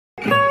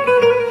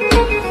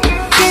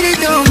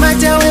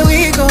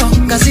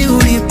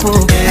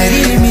simple. I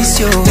really miss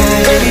you.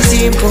 Very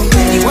simple.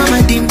 You want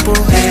my dimple.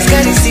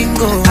 Scary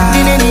single.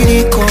 Need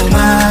it come.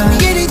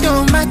 It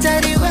don't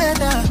matter the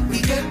weather.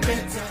 We get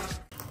better.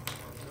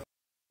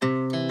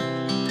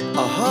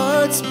 Our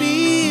hearts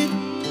beat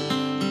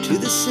to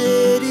the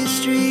city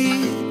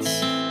streets.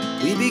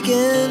 We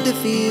began to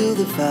feel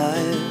the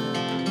fire.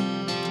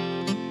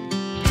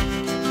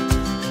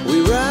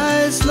 We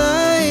rise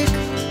like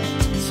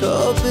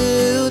tall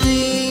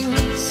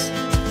buildings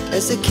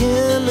as the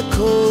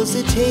chemicals,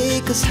 they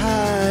take us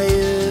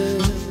higher.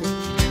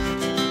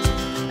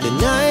 The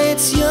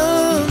night's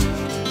young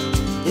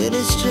and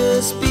it's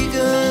just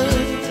begun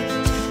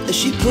as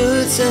she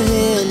puts her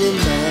hand in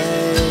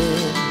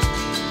mine.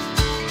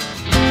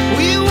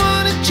 We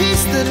wanna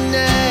chase the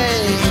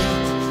night,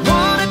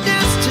 wanna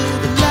dance to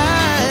the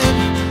light,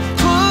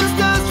 pull the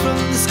stars from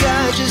the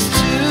sky, just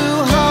two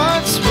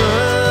hearts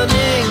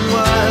running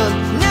wild.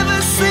 Never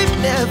sleep,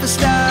 never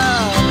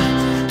stop,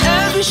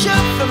 as we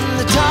shout from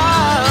the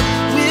top.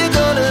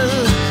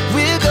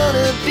 We're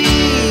gonna be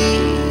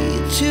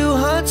two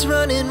hearts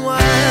running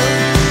wild.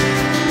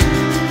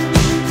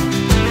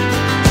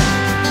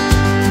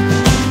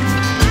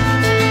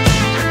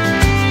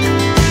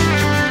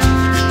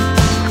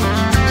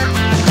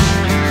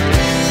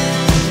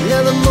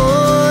 Now the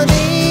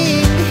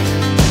morning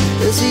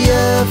is the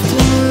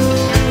afternoon.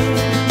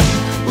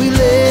 We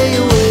lay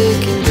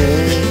awake in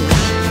bed.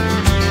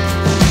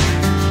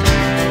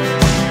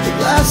 The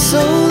glass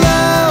so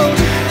loud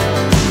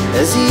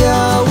as the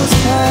hours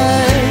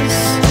pass.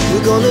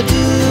 We're gonna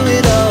do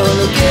it all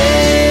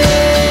again.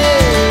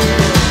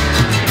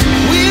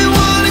 We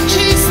wanna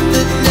chase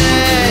the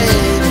night,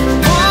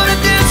 wanna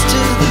dance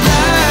to the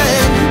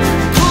light,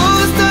 pull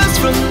the stars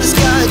from the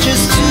sky,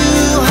 just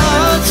two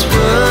hearts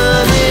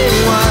running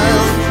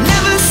wild.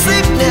 Never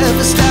sleep,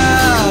 never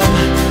stop,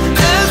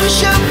 as we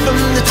shout from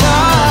the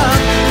top.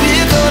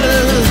 We're gonna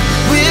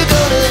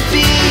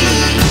be,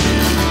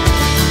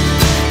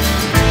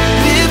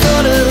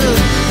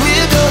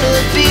 we're gonna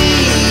be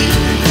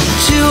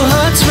two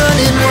hearts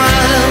running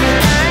wild.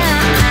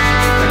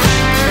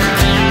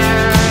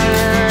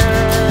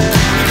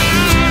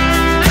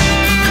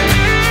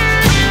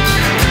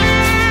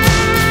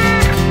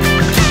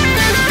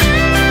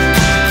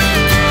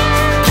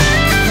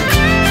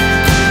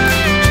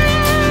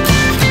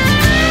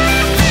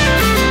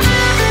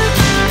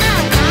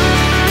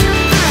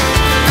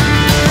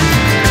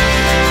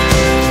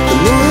 The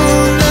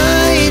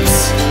moonlight,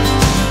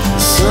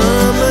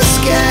 summer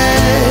sky,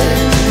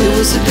 it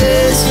was the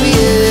best we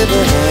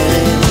ever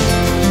had.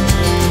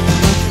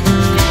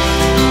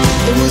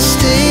 And we'll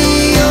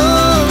stay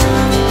on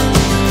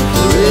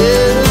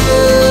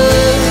forever.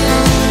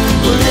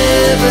 We'll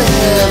never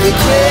have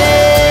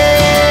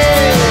regrets.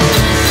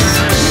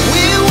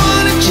 We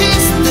wanna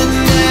chase the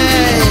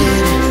night,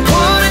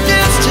 wanna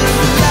dance to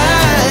the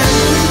light,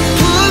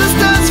 pull the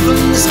stars from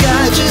the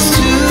sky, just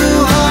two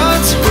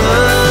hearts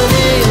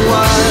running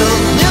wild.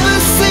 Never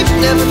sleep,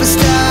 never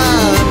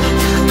stop,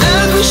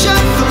 as we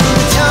shout from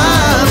the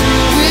top.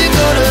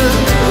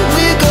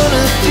 We're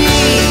gonna be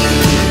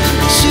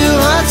two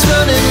hearts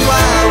running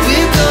wild.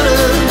 We're gonna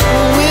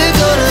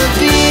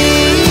be,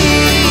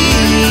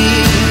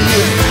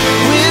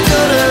 we're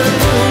gonna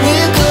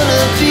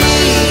be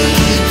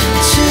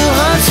two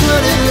hearts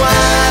running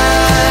wild.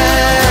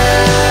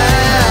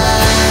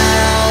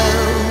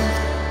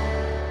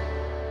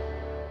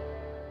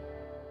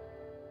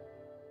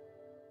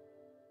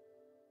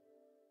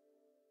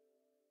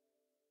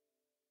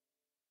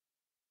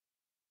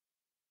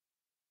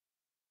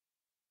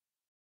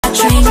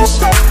 Dreams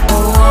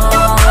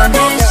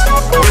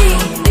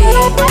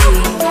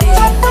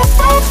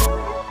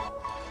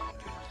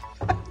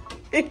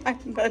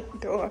behind that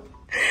door.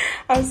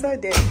 I'm so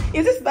dead.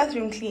 Is this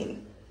bathroom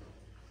clean?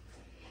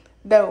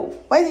 No.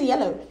 Why is it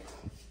yellow?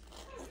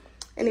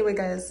 Anyway,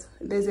 guys,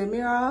 there's a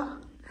mirror,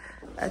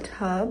 a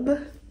tub,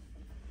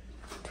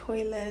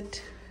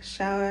 toilet,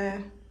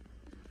 shower.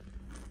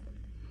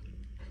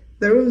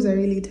 The rooms are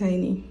really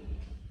tiny.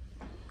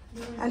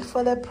 And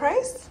for the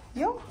price,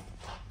 yo.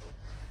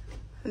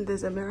 And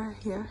there's a mirror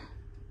here.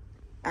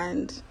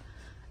 And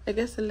I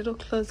guess a little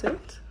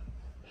closet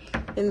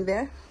in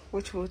there,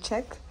 which we'll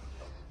check.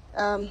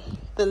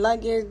 The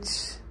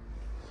luggage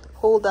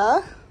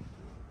holder,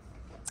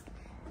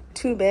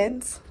 2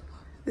 beds.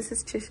 This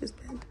is Chish's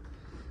bed.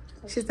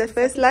 She's the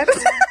first line.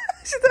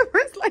 She's the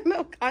first line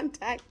of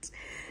contact.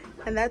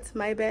 And that's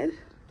my bed.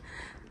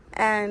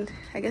 And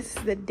I guess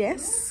the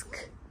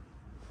desk.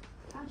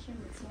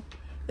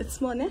 It's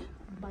small, ne?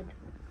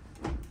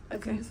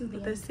 Okay,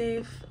 the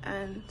safe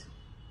and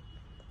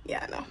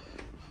yeah, no.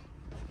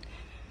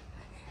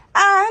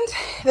 And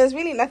there's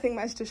really nothing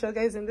much to show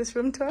guys in this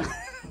room tour.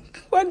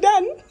 We're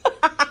done.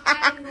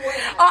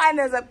 Oh, and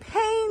there's a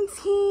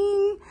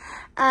painting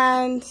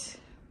and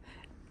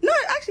no,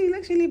 actually it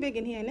looks really big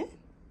in here, ne?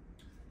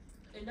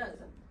 It does.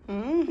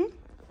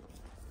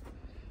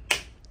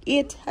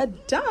 It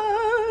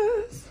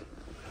does.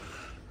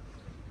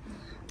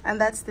 And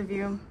that's the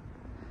view.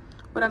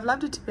 Would have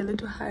loved it to be a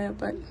little higher,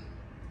 but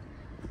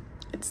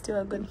it's still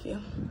a good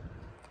view.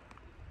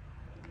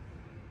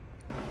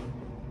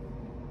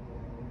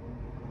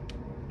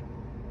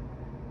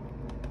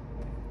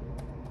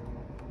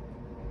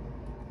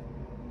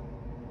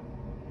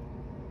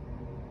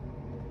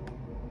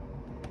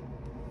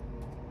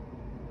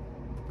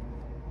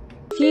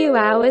 Few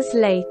hours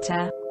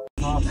later.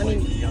 I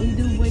mean, in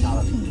the way to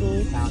go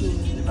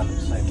to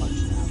developed so much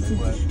now. They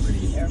weren't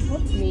really the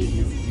airport, maybe.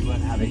 You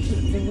weren't having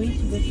The way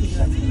to go to the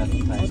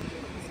 7-Eleven place.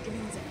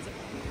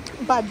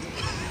 Bad.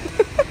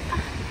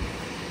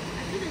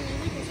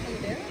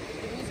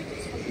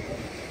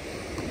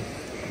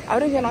 I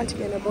wouldn't even want to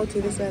be in a boat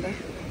with this weather.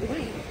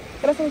 Why?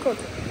 Get a phone coat.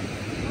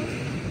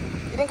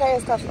 You didn't carry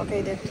your stuff? Okay,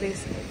 you did,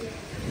 please.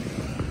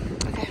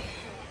 Okay.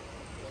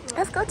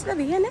 Let's go to the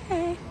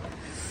V&A.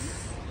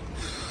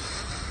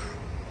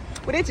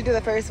 We need to do the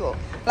first wall.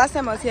 Last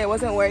time I was here, it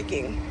wasn't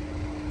working.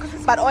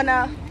 But on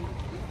a...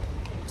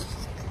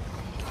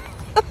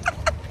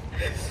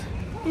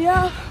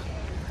 yeah.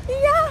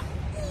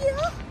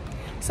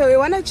 So we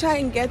want to try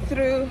and get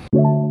through.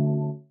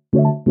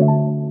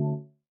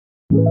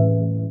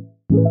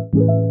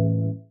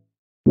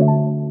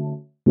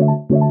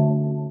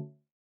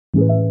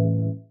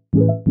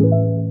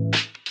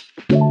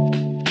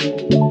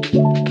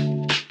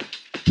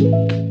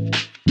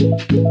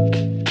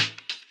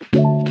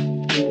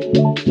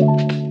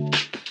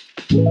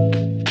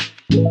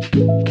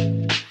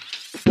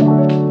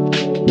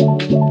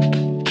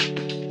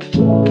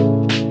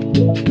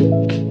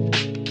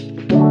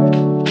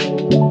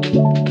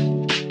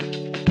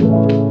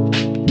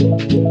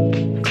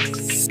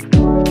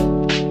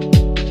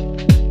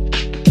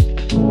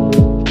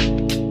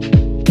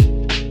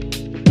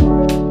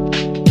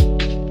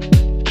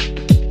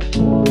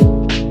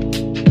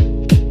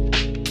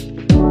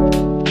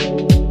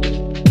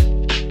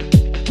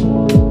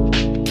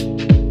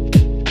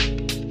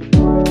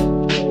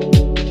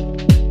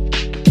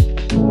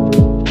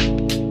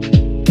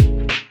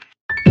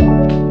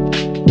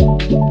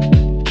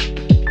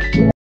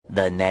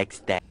 The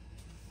next day.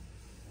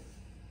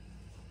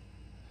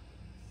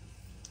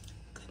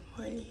 Good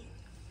morning.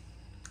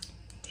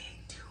 Day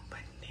 2, but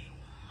day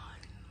 1.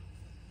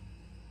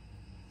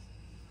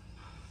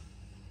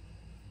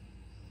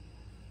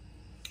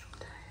 I'm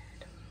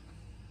tired.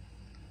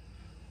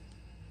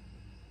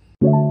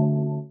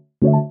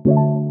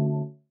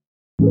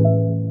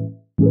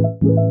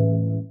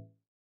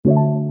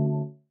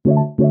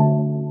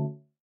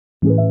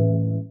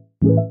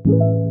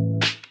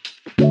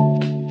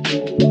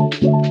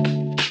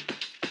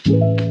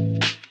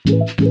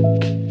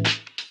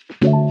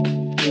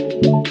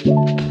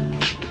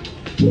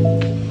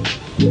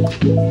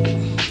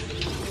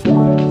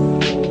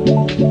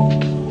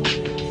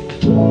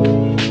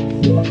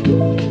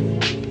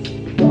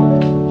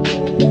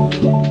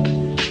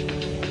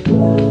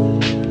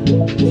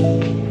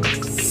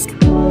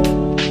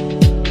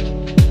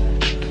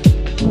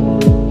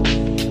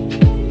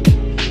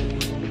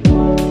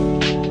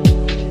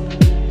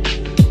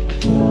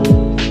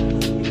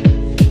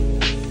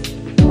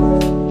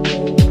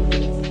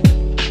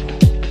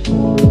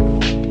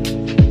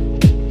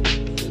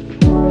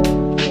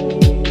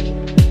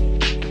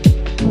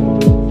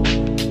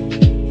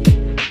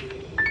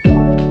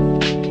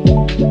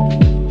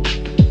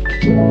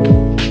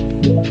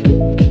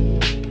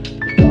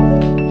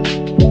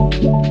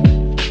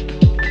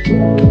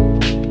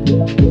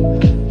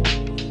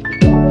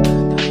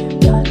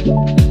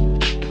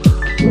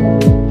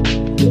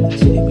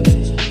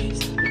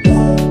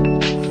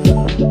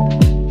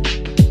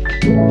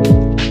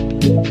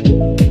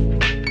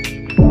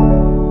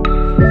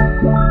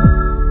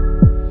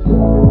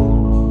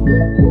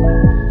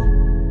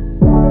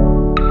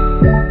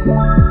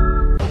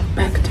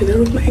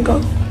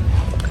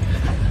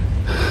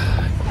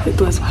 It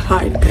was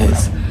hard,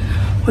 guys.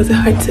 It was a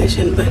hard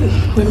session, but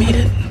we made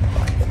it.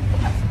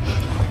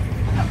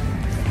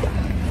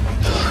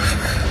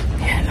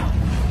 Yeah, no.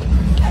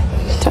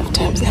 Tough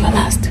times never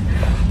last.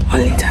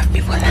 Only tough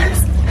people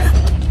last.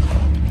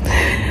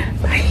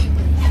 Bye.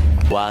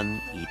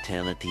 One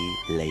eternity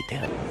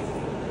later.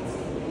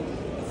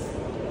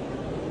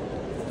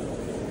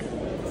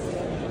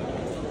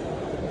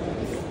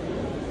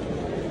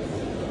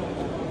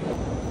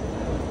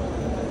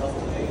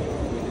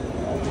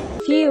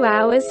 Few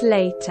hours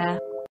later.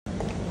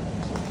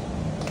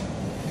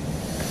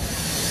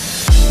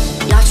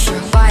 Not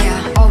sure why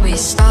I always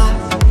stop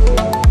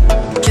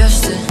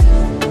just to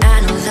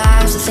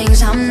analyze the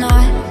things I'm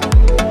not.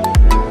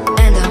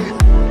 And I'm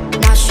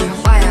not sure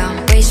why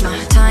I waste my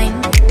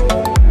time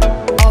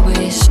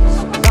always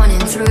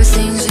running through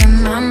things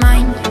in my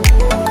mind.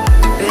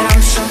 But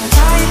I'm so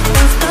tired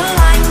of the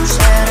lines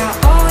that I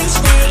always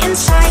stay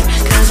inside,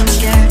 'cause I'm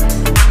scared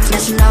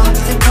messing up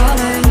the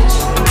colors.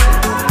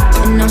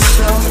 And I'm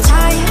so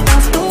tired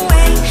of the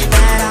way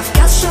that I've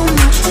got so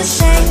much to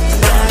say,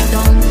 but I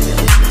don't.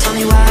 Tell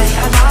me why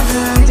I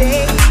bother.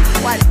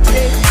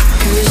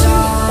 Who's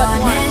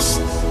honest?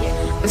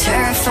 I'm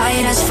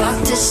terrified as fuck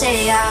to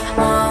say I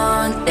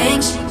want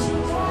things.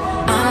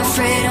 I'm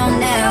afraid I'll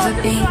never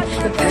be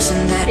the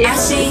person that I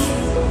see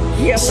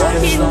inside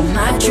of all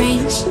my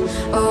dreams.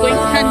 Oh,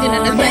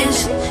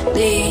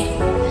 honestly,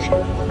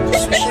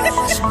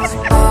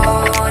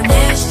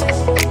 honest.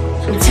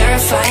 I'm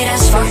terrified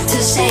as fuck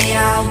to say I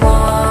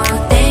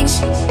want things.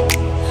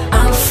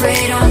 I'm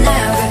afraid I'll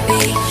never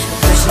be the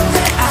person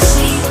that I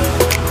see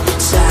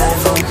inside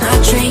of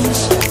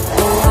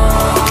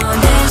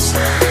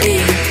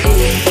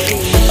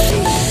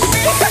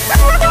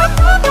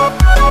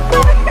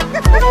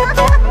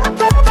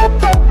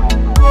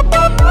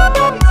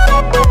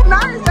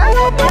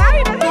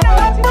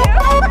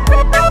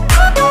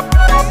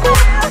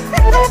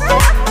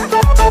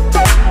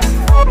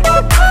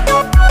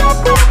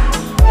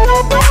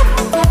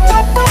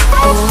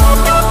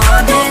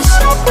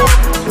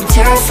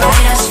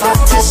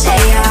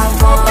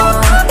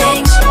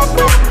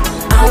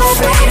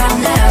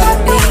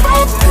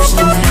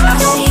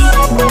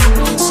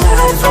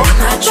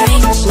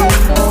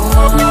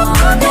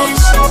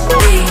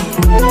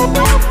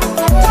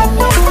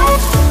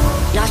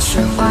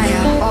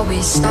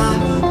always stop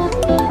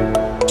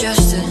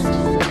just to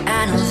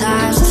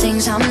analyze the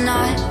things I'm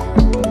not.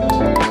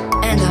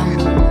 And I'm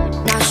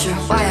not sure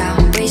why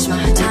I waste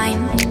my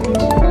time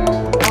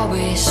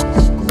always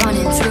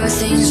running through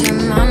things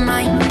in my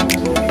mind.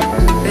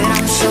 But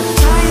I'm so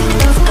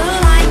tired of the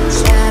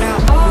lines that I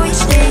always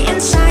stay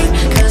inside,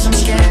 'cause I'm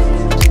scared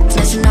of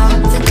messing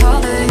up the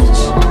colors.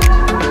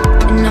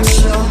 And I'm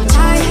so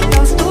tired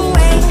of the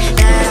way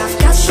that I've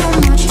got so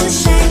much to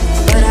say,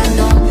 but I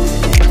don't.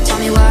 Tell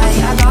me why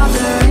I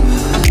bother.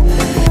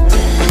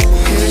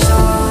 'Cause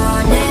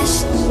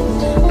honest,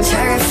 I'm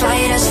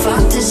terrified as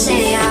fuck to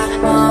say I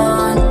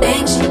want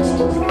things.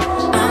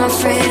 I'm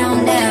afraid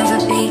I'll never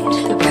be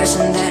the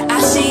person that I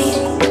see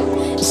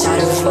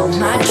inside of all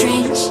my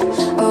dreams.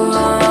 Oh,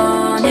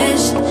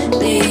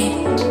 honestly,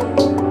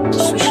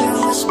 just wish I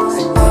was more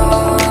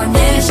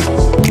honest.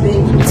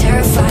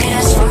 Terrified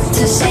as fuck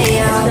to say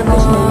I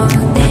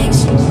want things.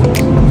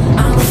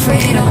 I'm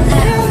afraid I'll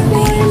never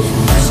be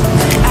the person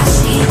that I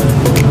see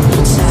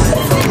inside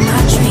of all my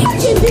dreams.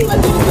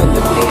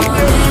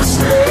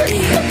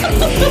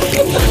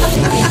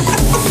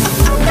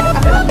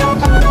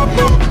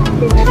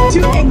 To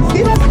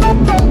exit,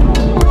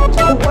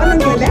 the one on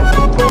your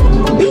left,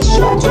 be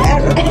sure to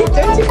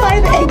identify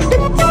the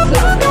exit.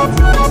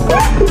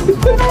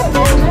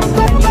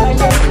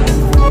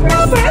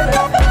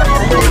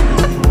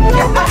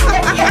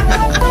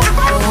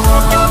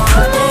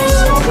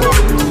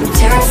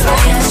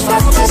 Terrified as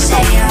fuck to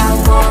say I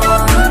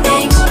want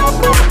things.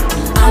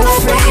 I'm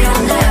afraid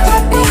I'll never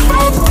be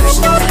the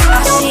person that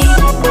I see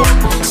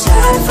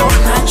inside of all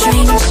my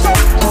dreams.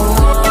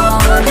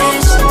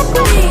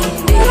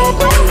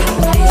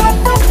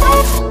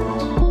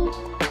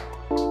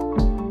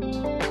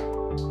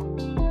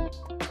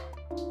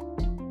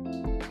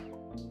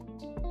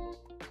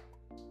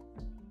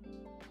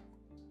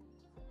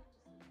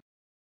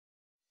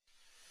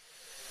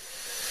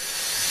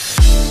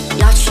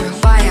 Not sure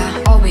why I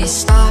always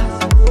stop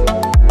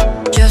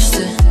just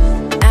to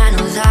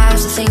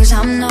analyze the things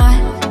I'm not.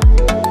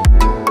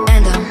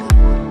 And I'm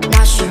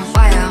not sure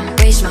why I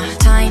waste my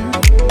time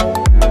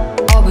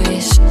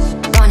always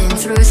running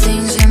through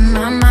things in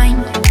my mind.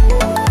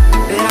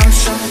 But I'm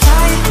so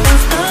tired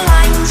of the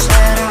lines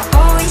that I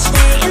always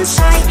stay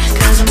inside,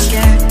 'cause I'm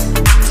scared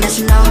of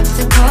messing up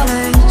the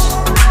colors.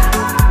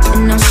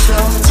 And I'm so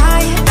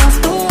tired of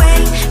the way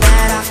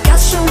that I've got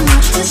so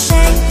much to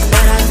say,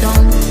 but I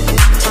don't.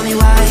 Tell me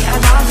why I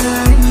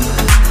bother.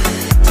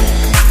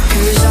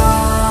 'Cause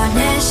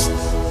honest,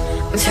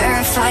 I'm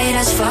terrified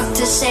as fuck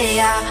to say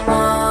I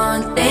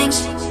want things.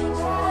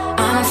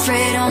 I'm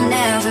afraid I'll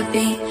never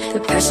be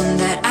the person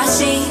that I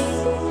see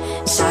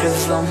inside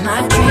of all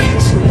my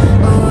dreams.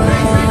 Oh,